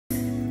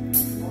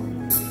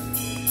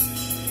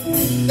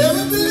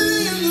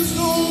Everything in the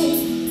storm.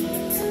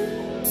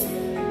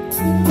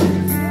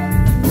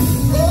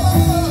 Oh,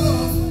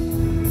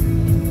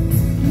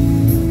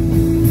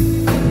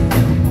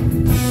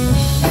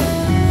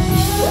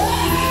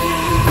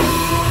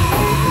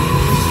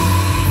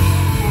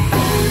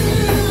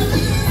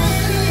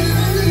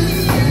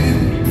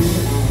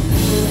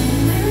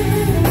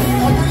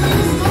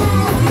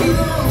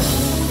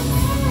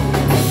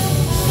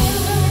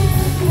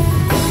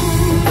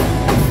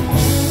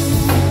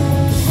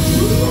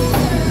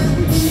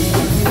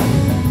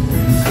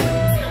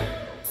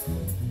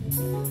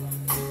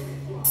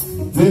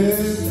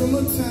 there's come a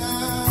time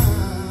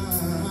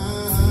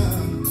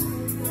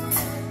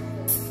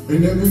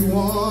in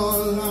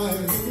everyone's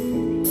life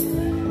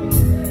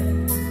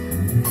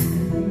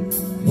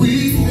we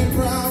had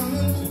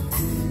problems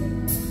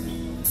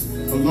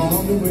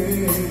along the way.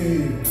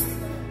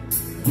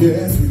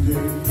 Yes, we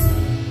did.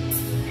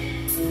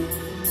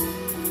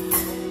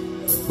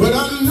 But I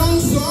know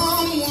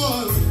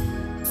someone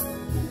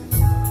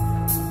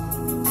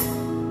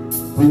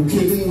who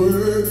can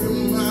work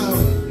them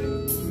out.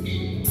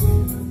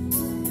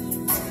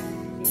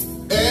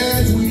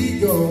 As we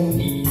go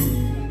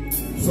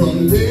from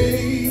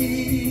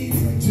day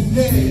to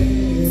day,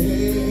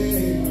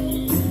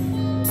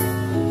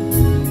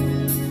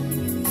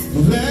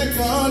 let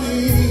God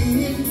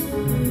in,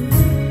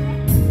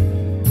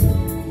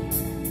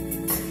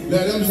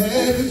 let Him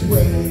have His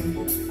way.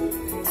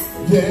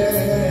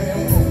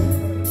 Yeah,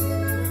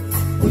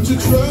 put your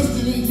trust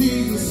in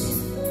Jesus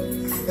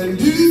and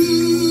do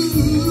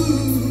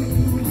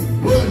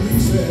what He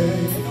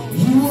said.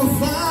 You will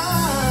find.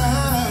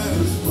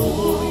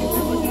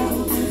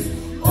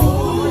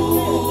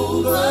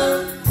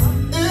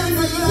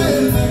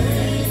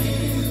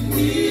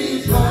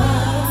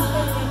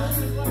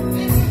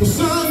 The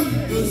sun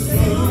is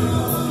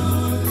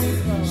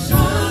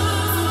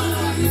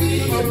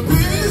shining, a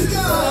big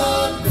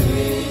God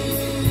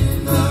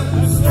in the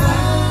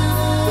sky.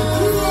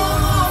 You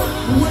are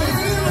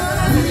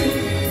waiting,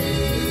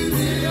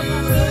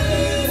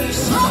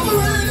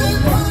 suffering and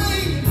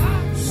pain,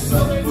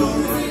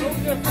 suffering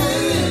and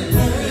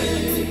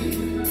pain.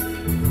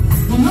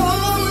 The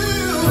Lord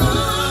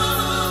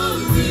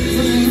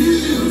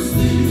will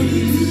see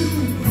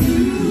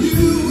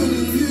you and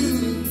you.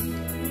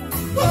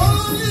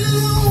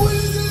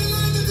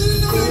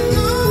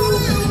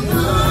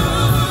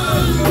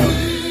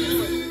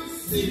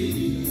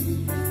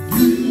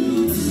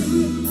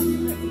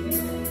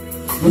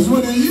 That's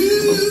what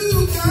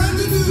you got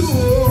to do.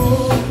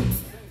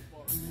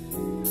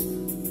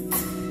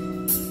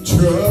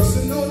 Trust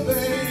and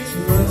obey.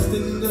 Trust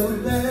and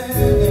obey.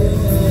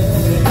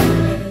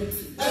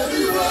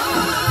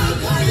 Everyone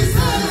that He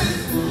says,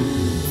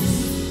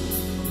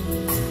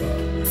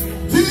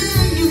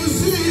 then you will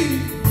see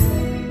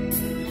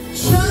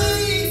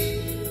change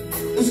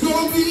is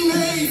going to be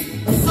made.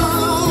 I found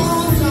a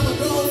long time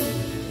ago.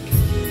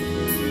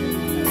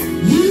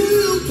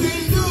 You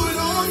can't do it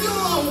on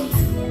your own.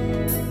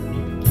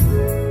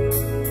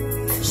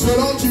 So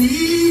don't you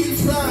even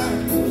try.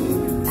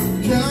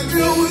 Can I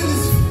get a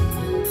witness?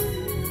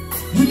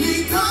 You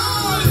need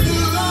God in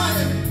your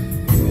life.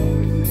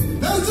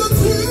 That's the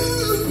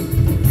truth.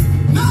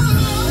 Not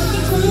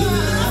another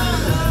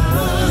time.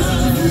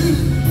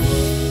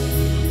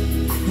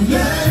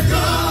 Let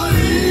God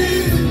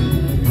in.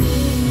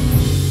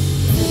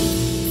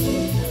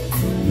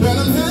 Let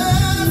Him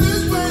have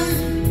His way.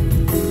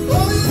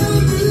 All you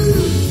gotta do,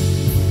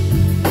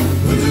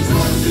 put your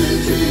trust in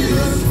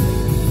Jesus.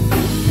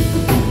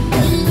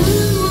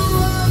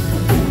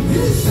 Yeah.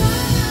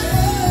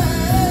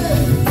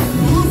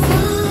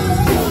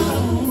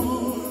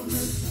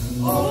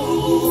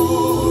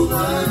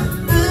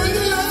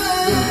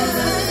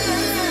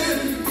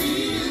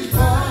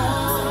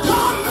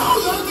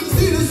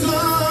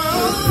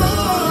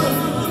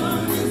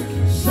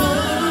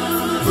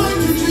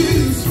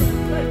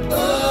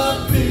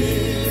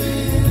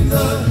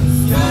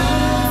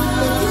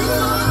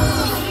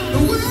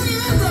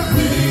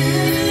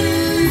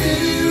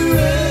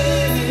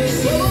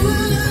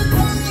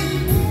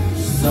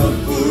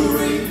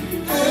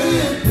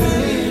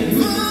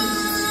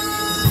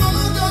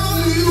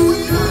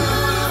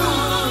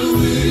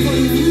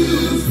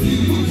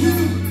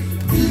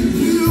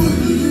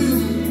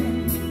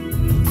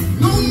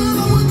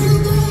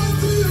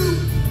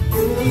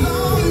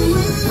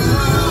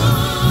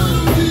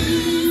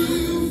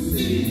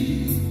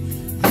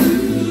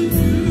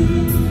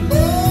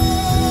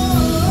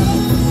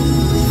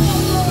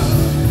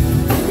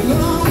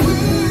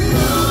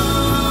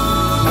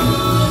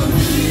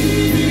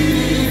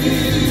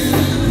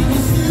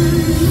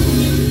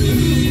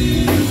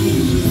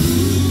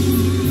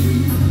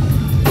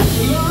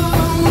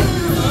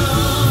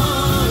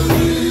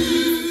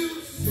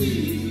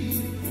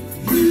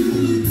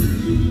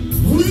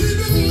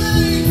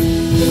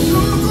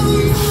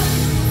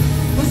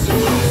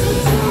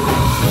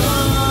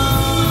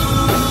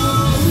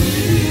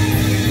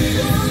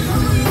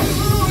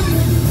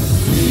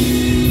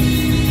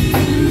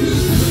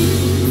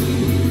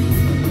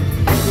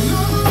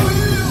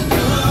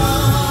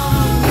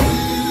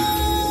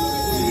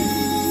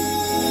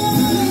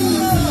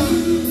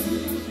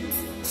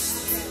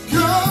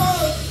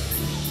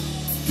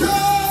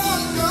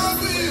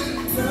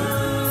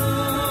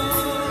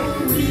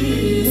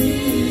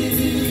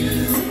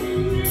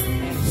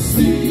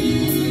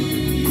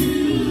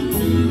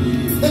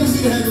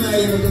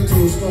 Anybody ever been to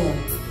a storm?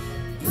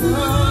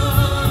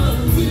 God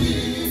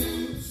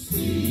will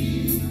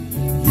see you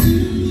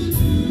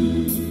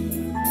through.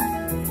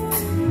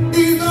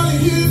 Anybody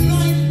here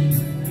tonight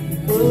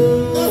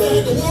ever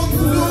had to walk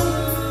through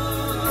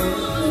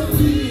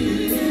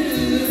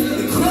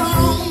the crowd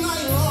all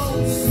night long?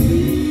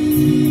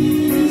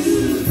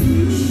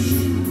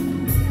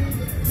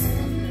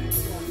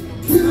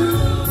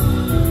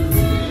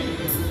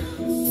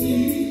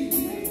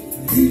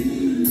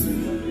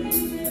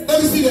 Let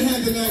me see the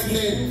hand in that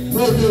hand.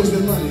 More bills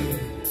than money.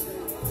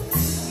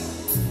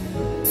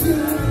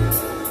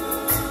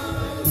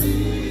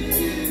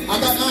 I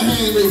got my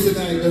hand raised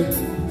tonight, but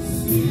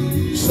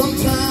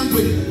sometimes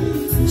it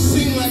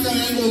seems like I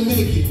ain't gonna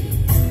make it.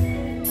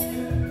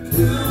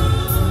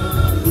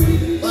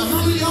 But how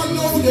many of y'all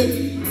know that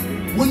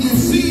when you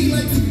seem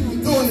like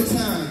you're doing the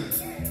time,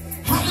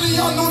 how many of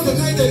y'all know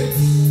tonight that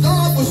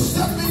God will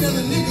step in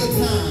the nick of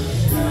time?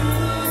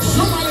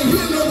 Somebody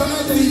here know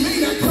tonight that he may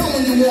not come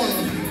when you want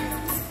him.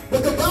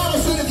 But the Bible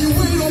said if you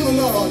wait on the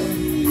Lord,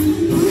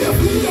 he'll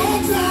be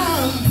on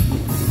time.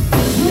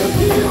 He'll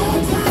be on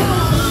time.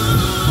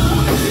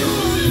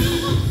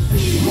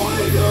 What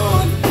are you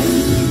doing?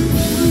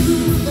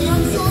 And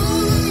I'm so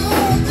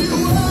glad you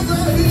are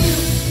right here.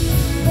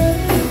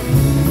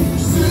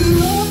 Say,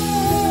 Lord,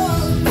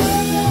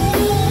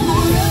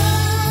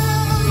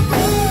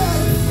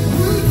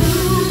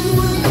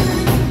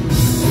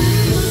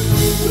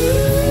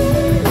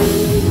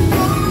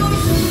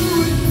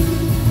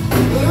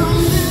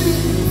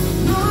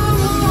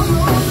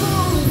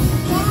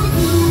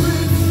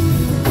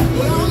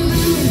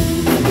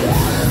 whatever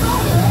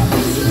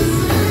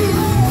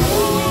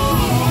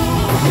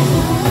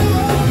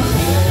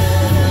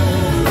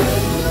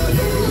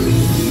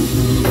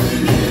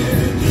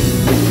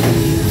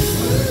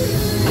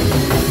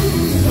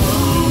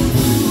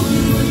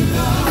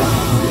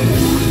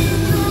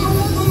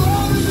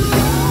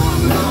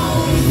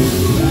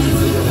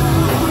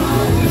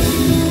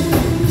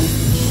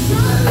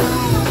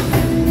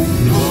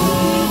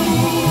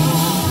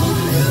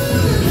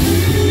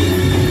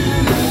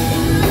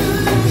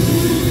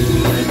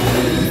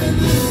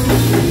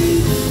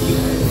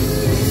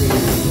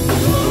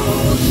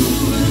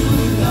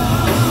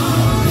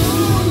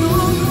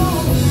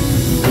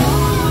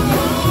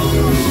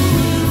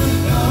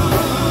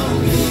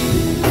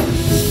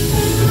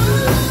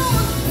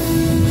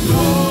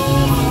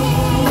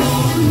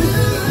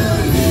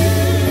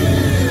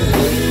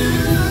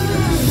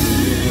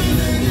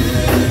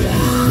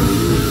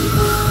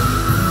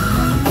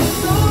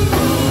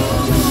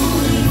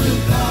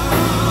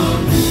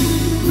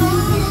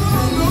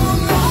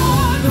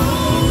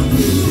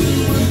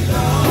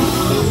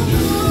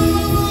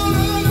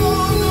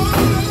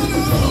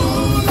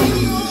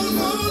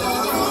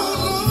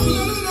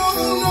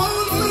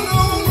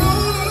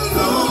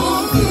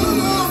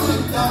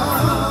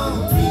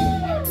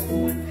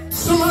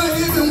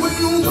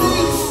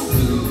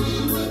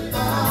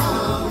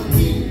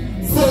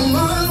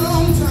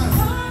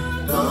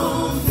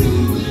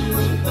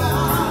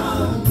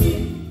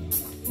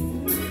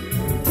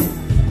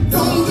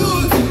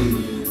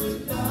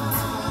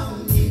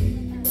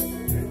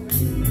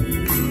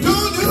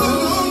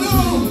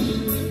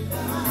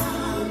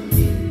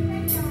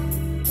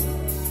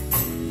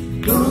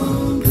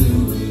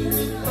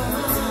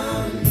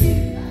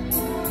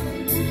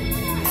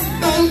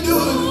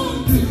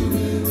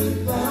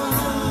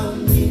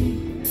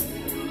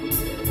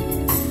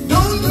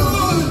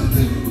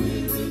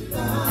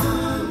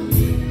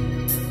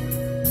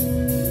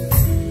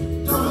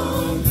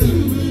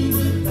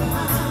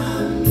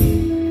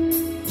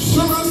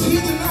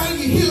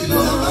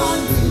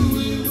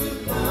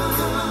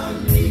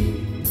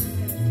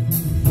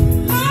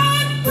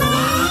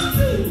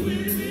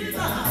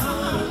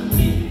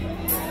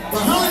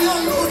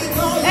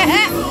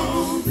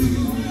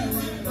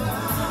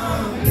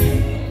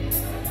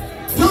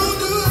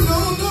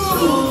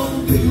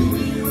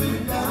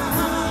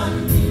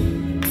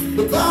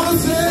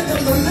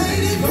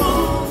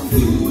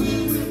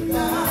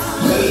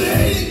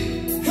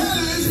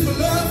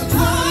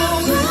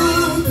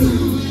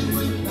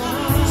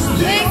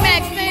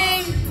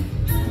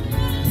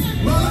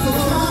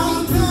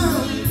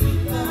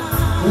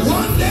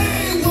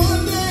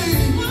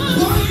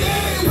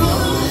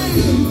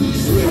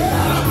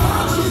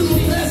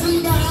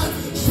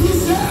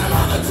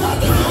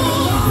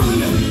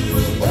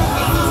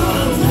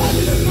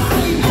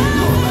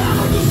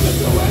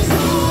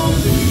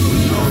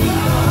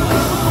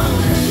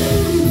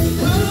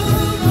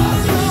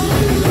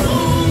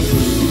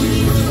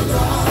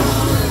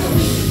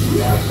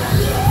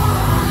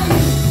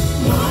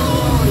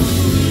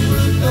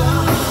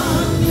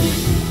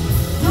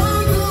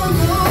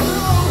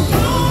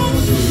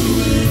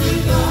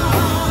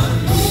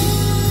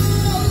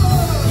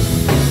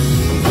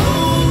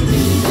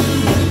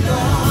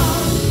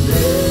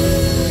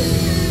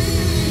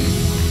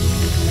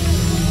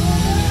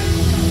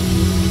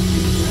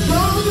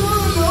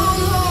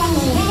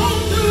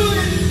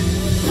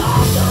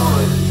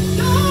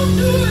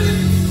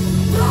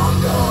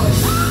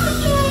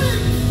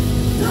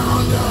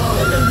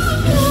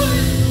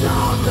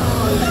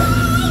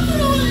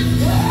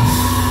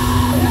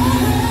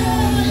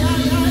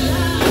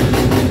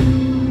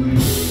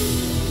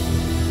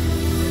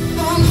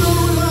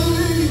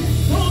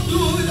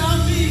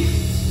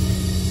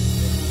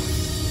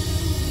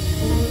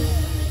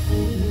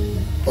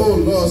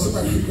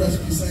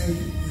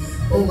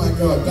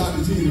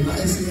Dr. Jesus. I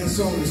ain't seen that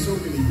song in so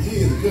many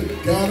years.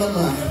 Good God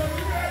Almighty.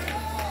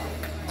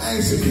 I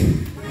ain't seen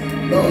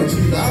it. Lord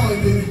Jesus, I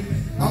don't think,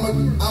 I'm a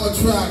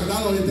try, because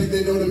I don't even think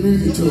they know the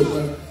music to it,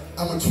 but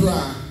I'm going to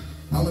try.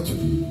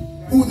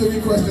 Who did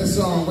request that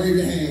song? Wave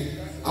your hand.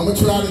 I'm going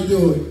to try to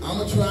do it. I'm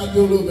going to try to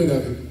do a little bit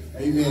of it.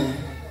 Amen.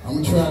 I'm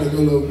going to try to do a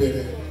little bit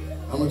of it.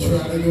 I'm going to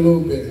try to do a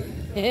little bit of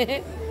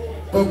it.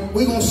 But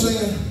we're going to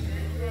sing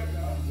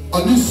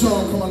a new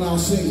song coming out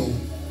single.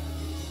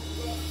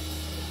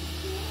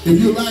 If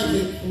you like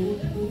it,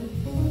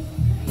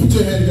 put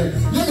your hand together.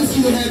 Let me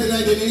see your hand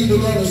tonight that need the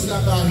Lord to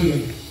stop out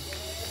here.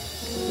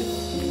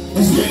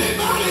 Is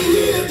anybody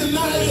here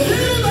tonight?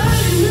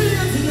 Anybody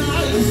here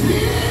tonight? Is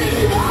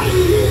anybody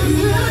here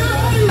tonight?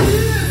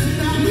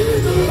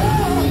 Need the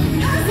Lord.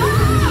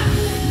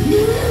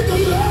 Need the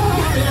Lord.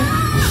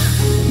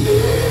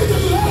 Need the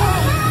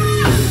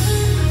Lord.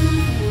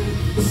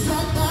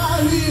 Stop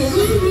out here.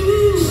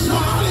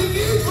 Somebody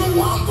needs to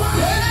walk by.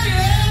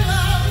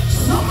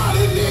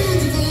 Somebody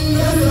needs to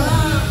never.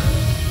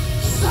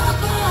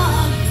 Stop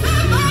out.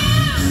 Stop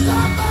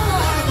out.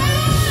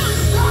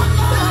 Stop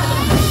out.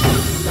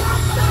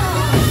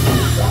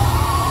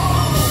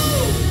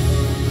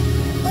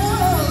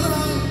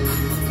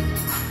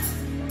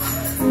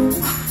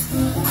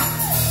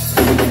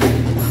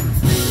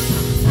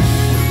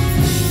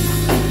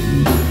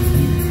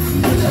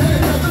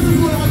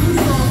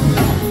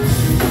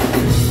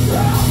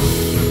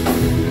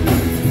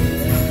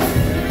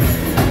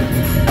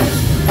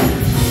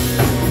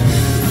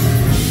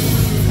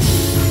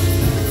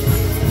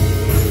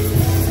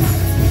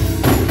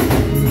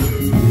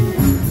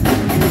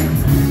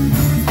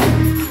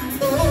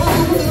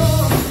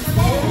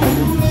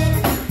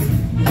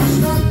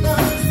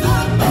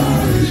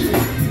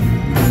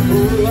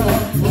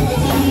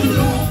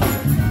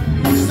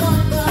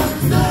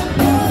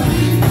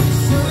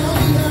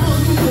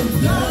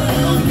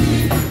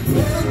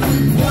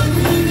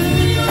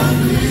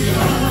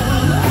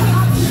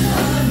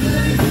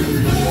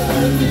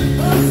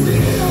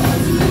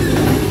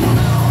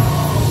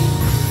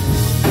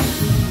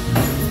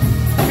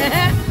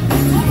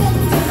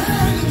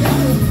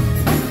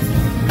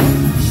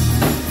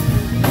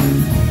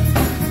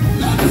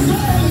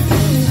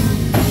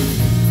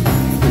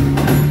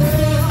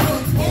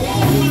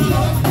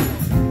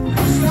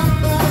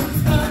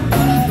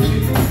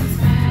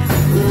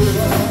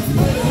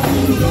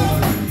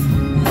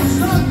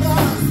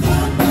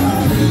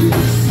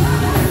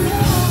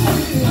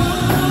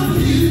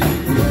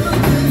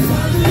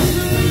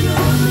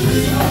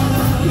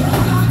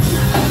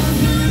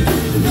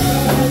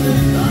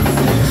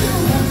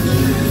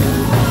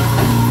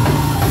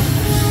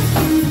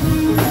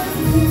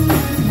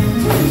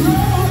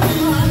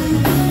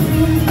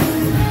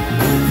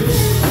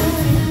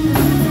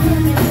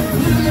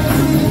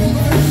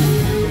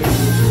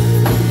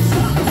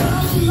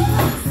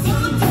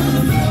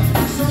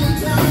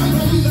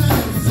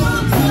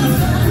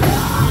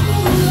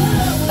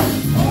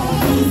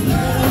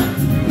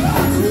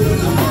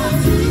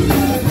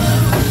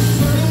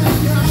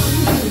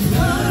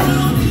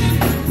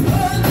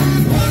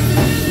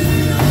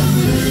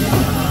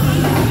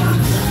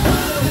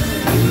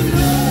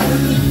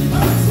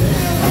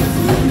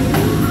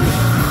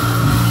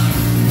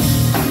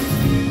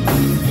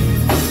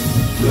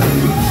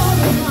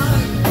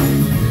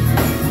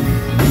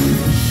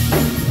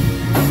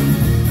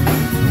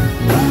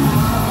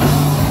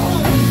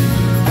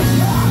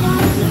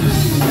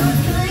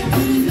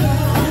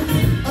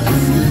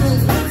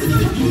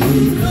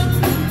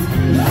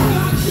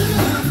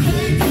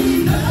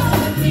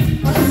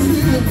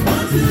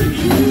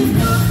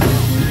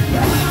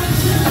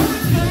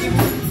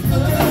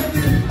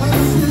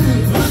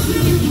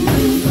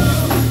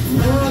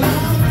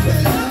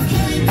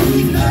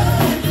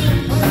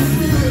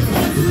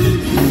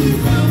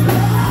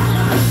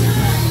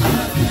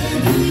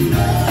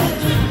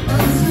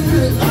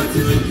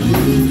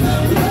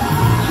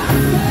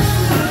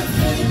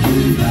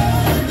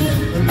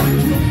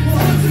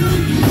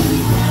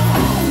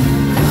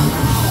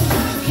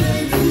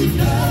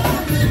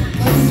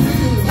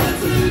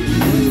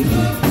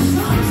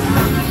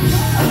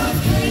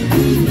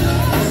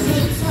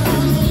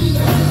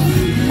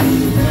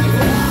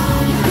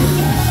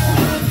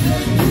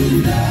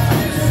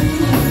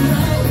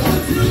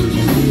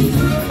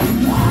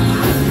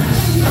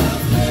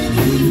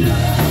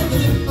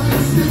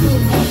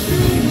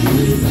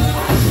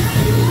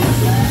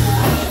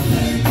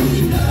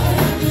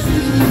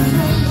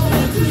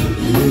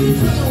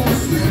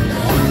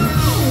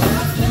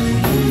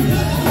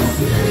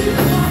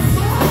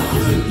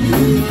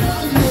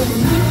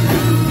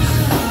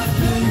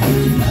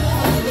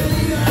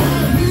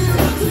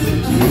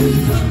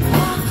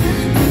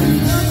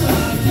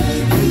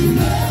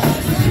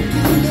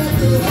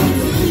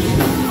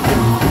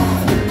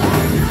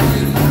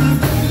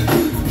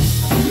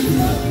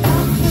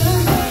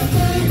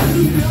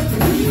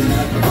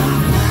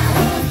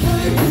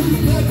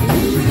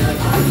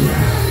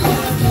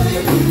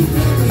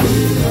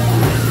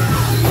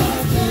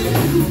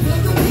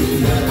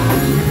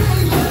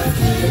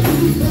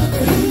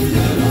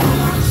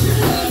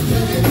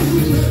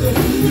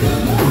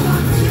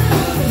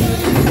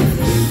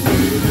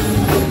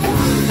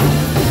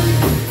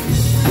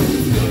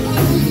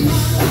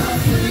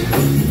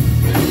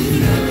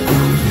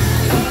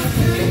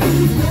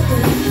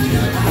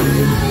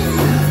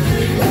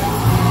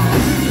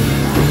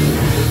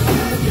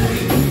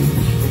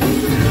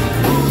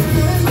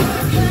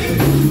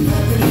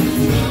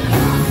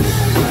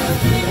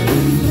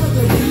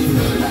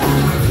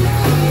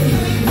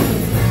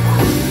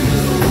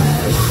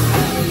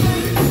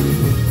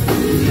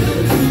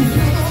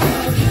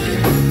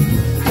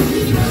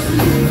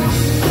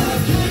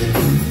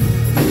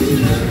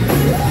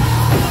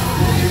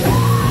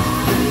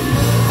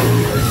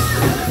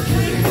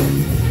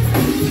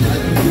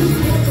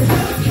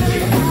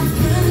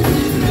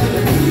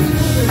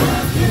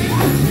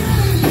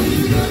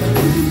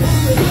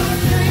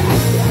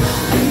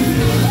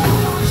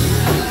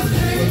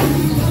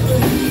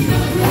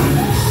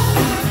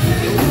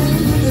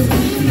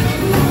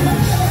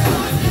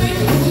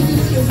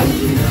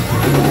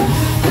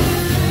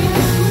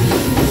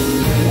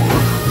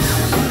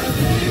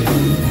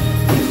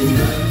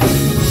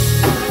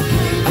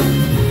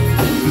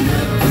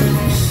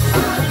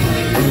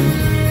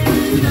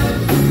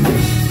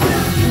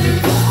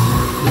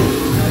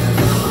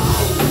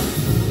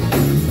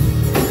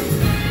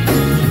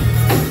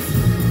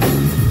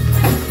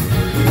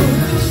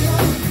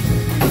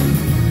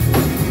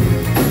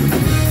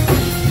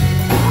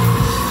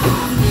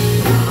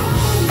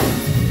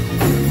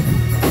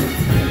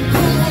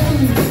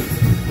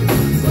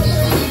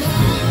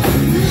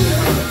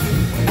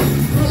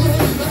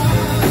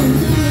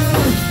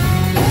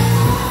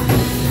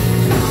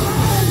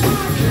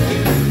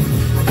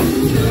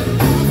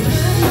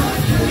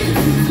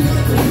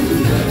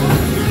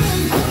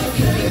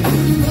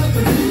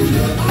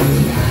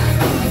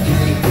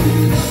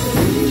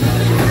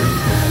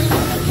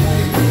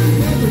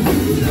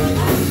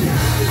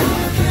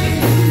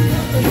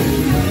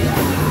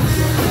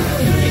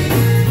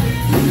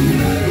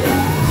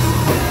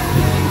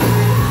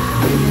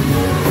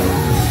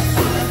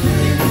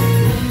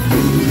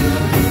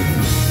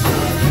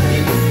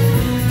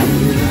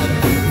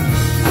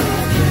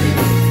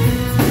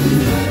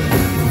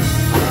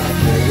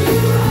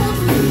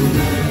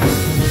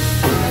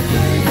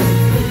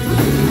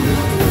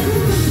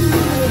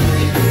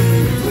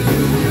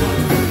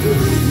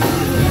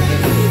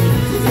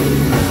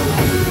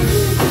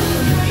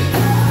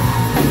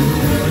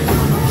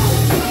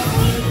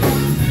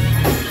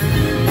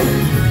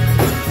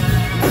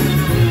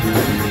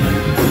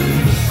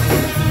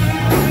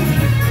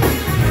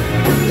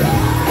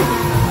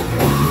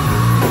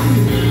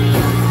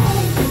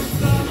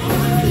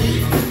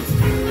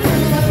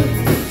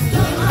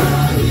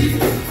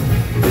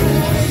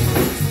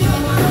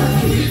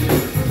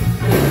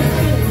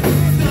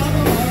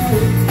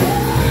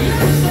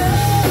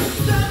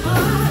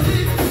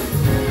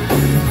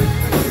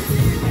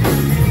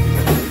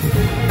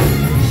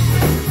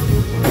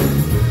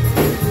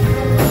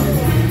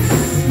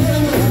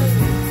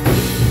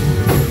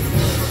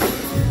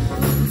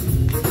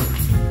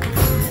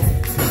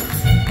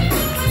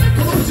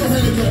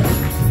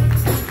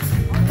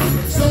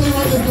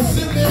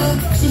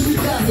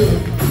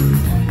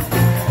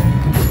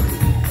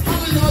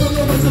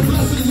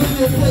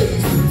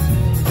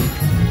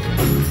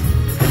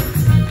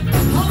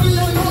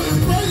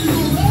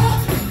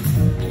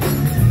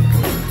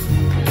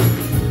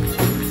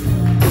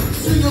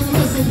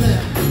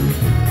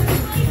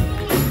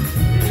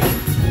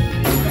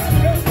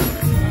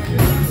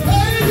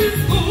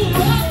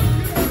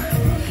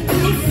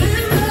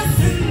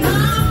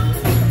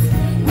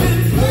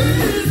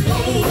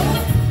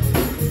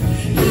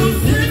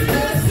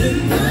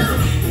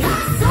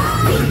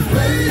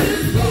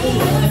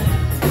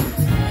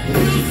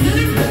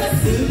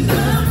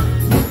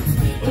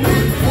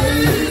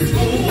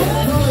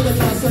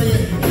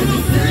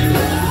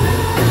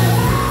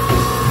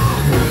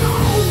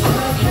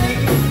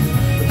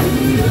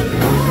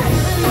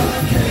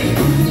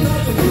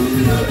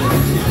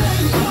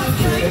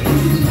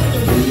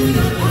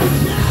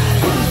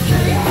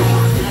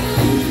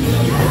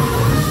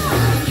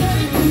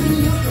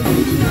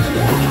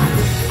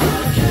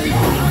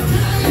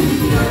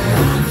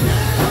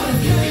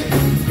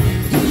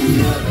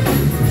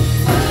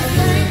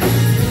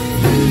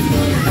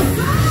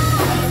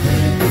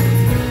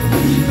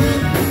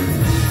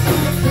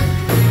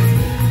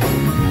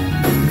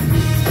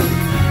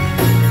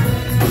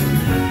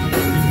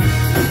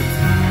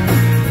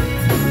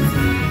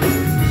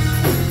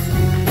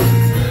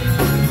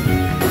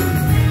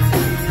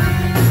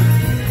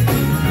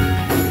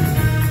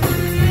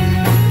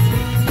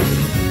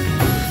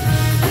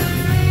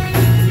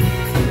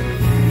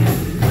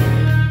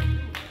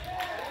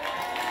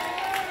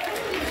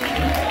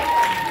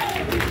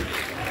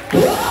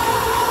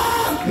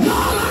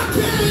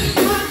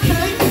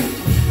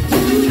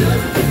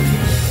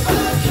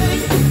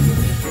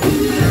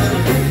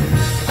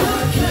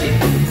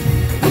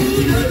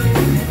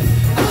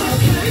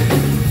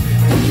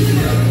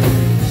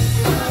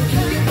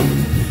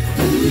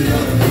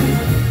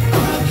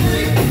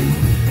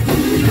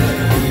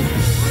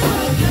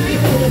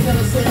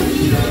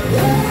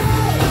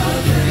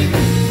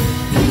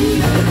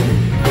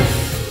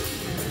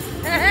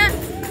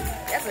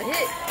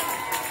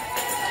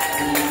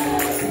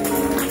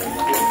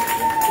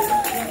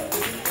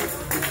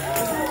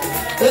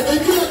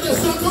 If you like that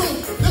song, come on,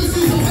 let me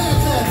see some hand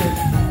tapping.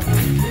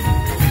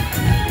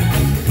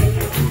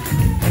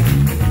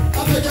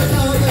 I think I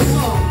kind of like that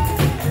song.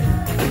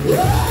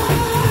 Yeah!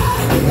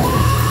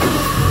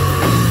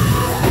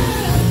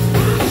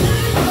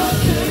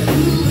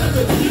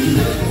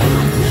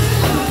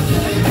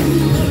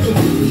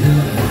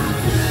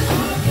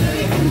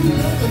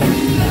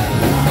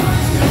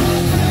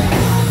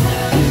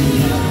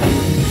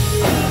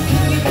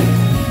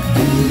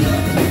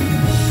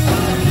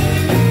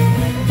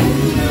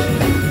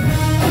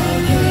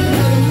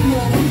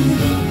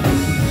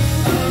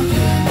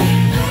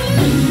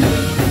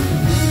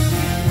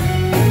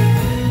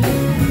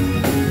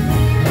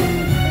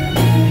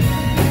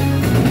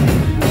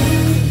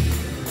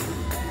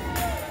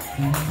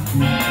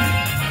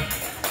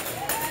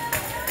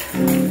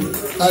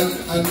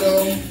 I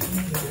know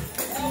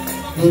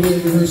you're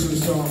in rehearsal the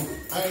song.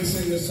 I ain't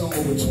sing this song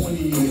over 20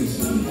 years.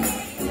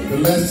 The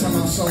last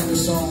time I sung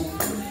this song,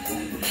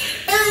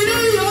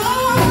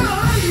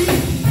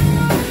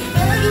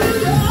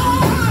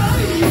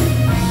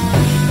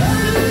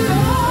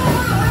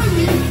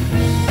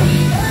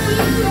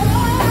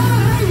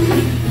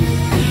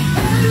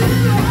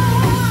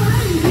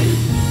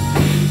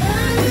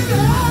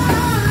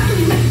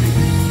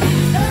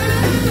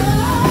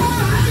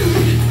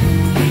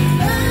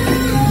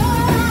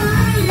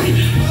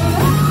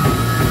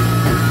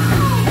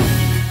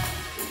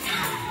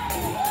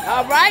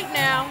 all right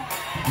now.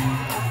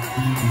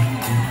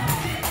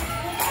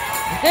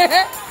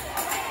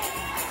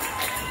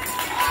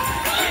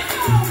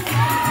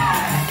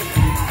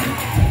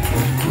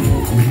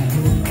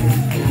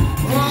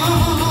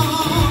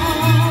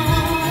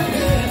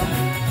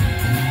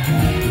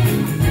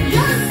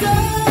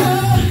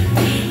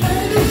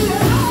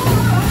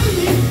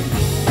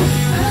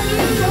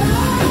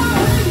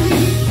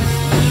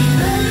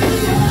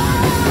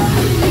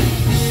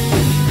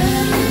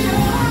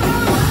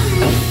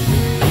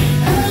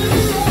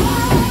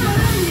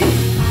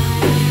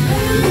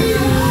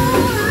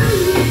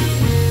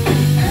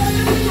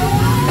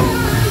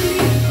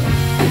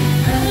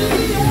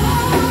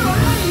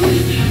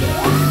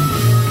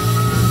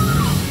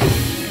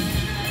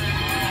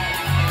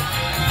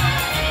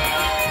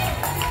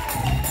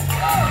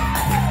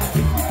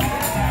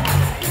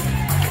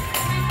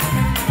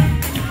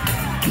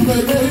 you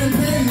better go ahead and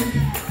pay it.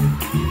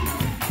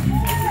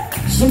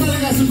 Somebody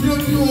got some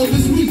good fuel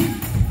this week.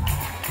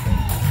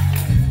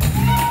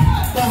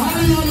 But how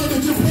do y'all know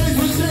that your praise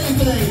will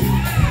change things?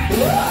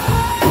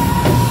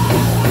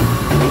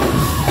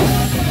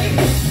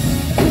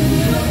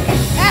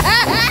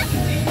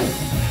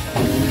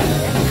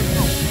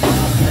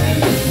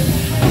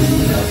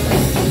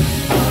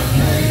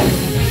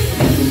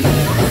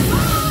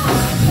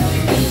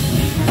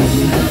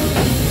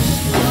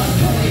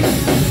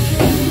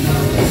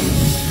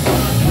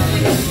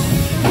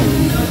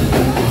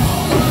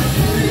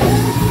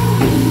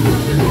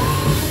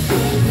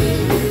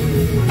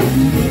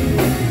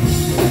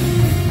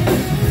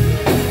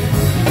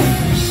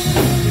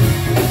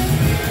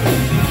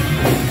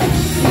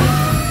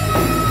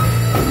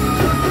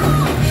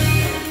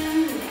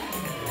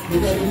 We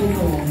got to move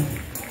on.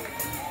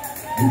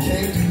 We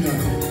can't do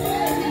nothing.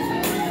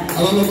 I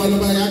don't know about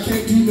nobody. I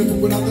can't do nothing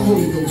without the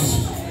Holy Ghost.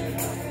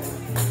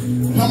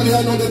 How many of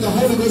y'all know that the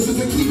Holy Ghost is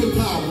the keeping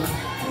power?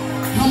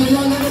 How many of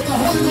y'all know that the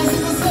Holy Ghost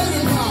is the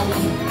saving power?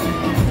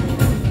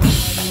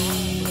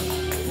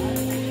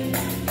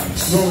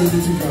 Glory be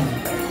to God.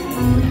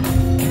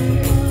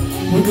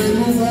 We're going to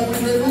move on. We're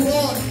going to move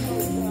on.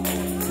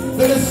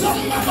 But there's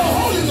something about the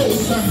Holy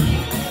Ghost.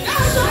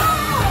 That's the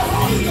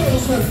Holy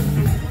Ghost.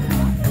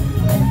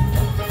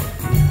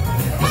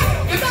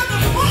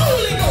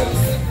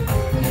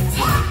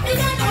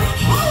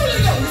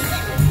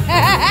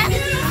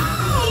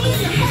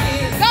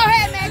 Go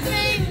ahead,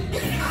 Maxine.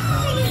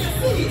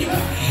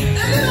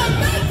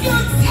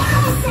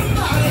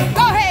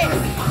 Go ahead.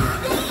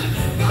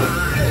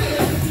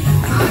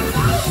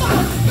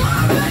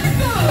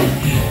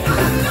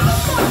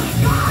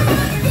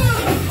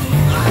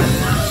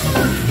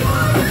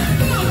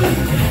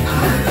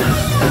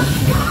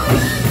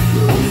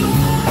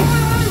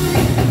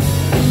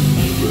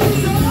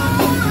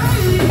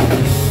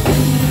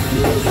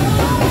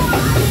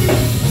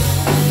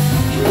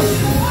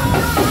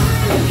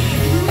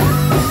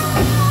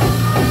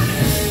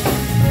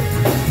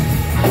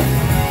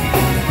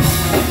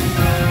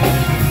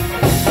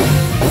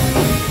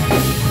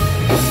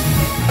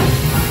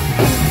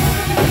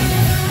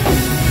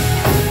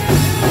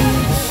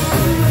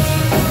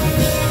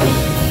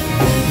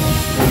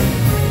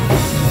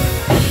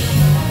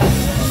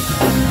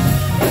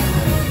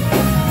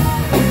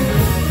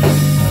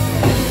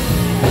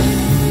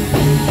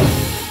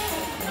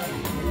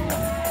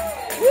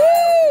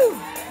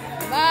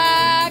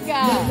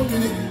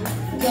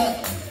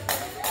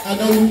 I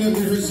know you never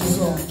rehearsed the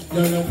song.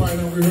 Y'all probably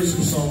never rehearsed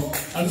the song.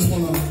 I just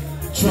want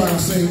to try and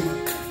sing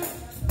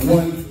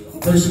one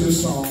verse of the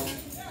song.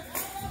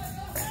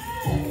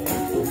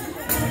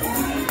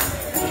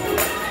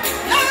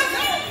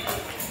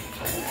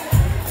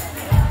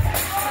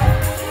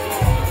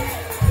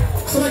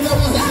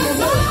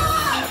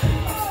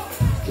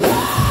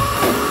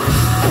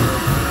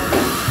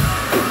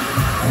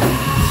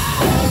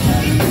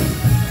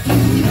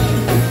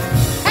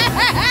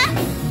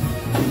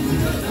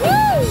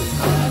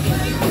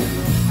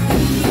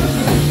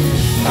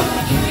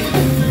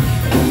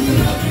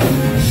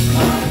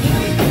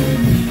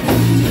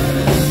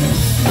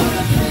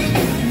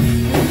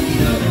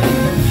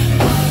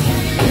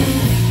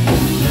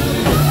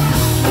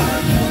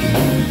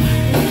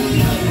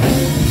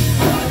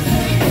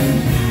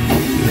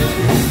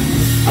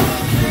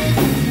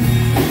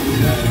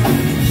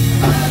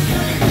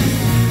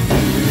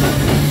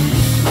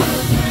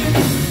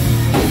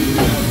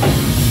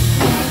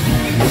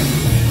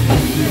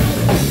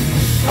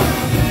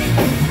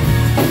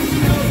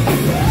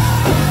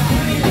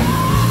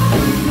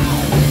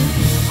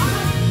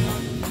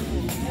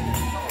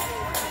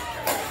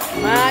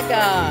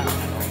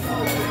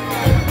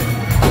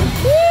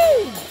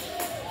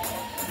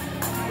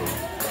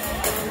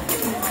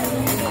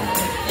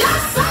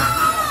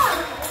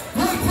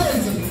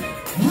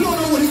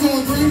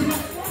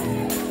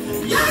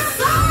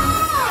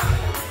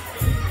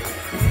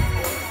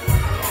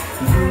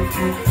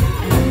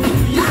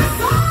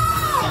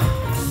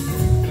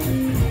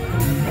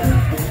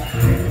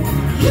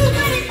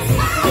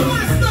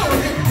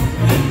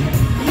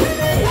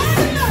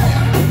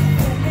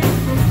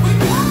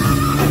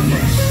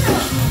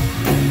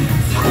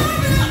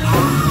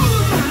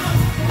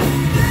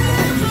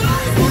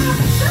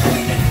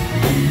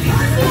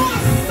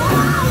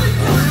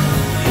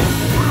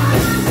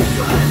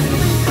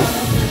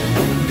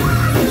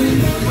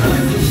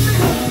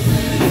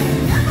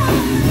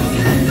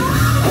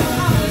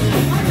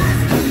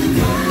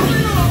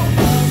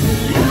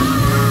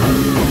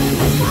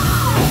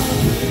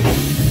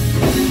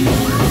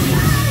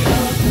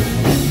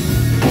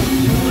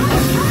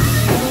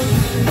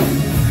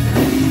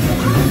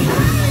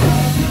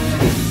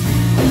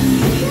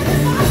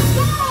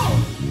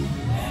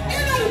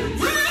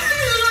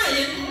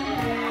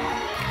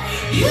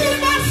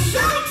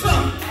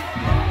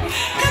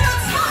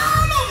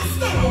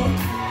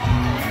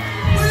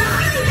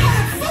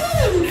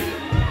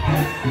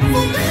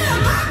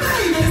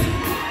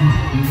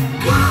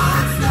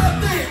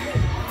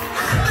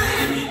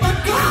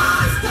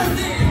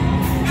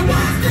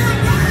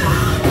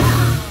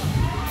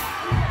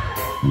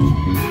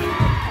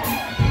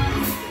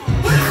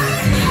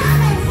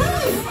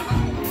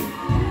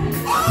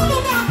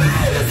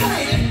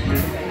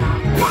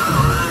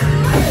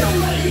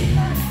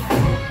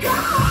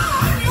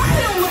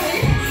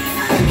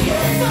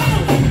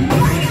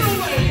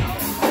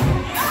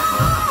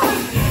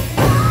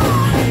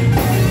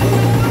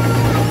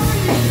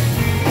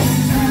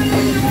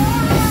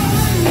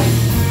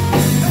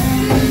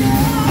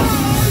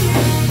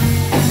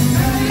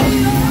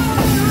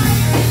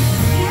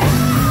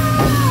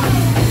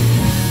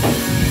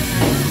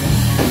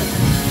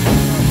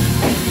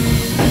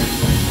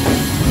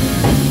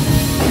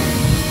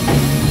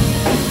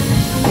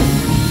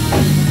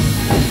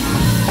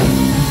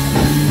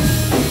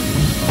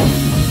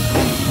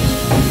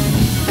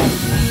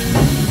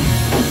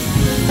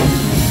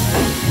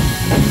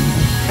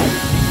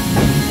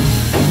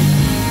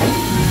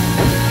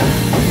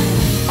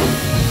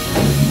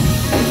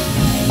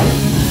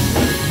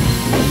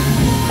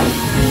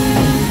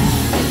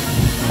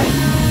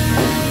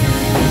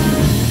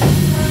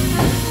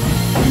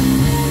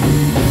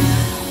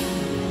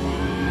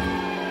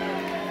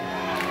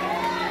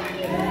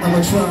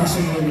 try and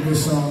sing a little bit of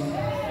this song.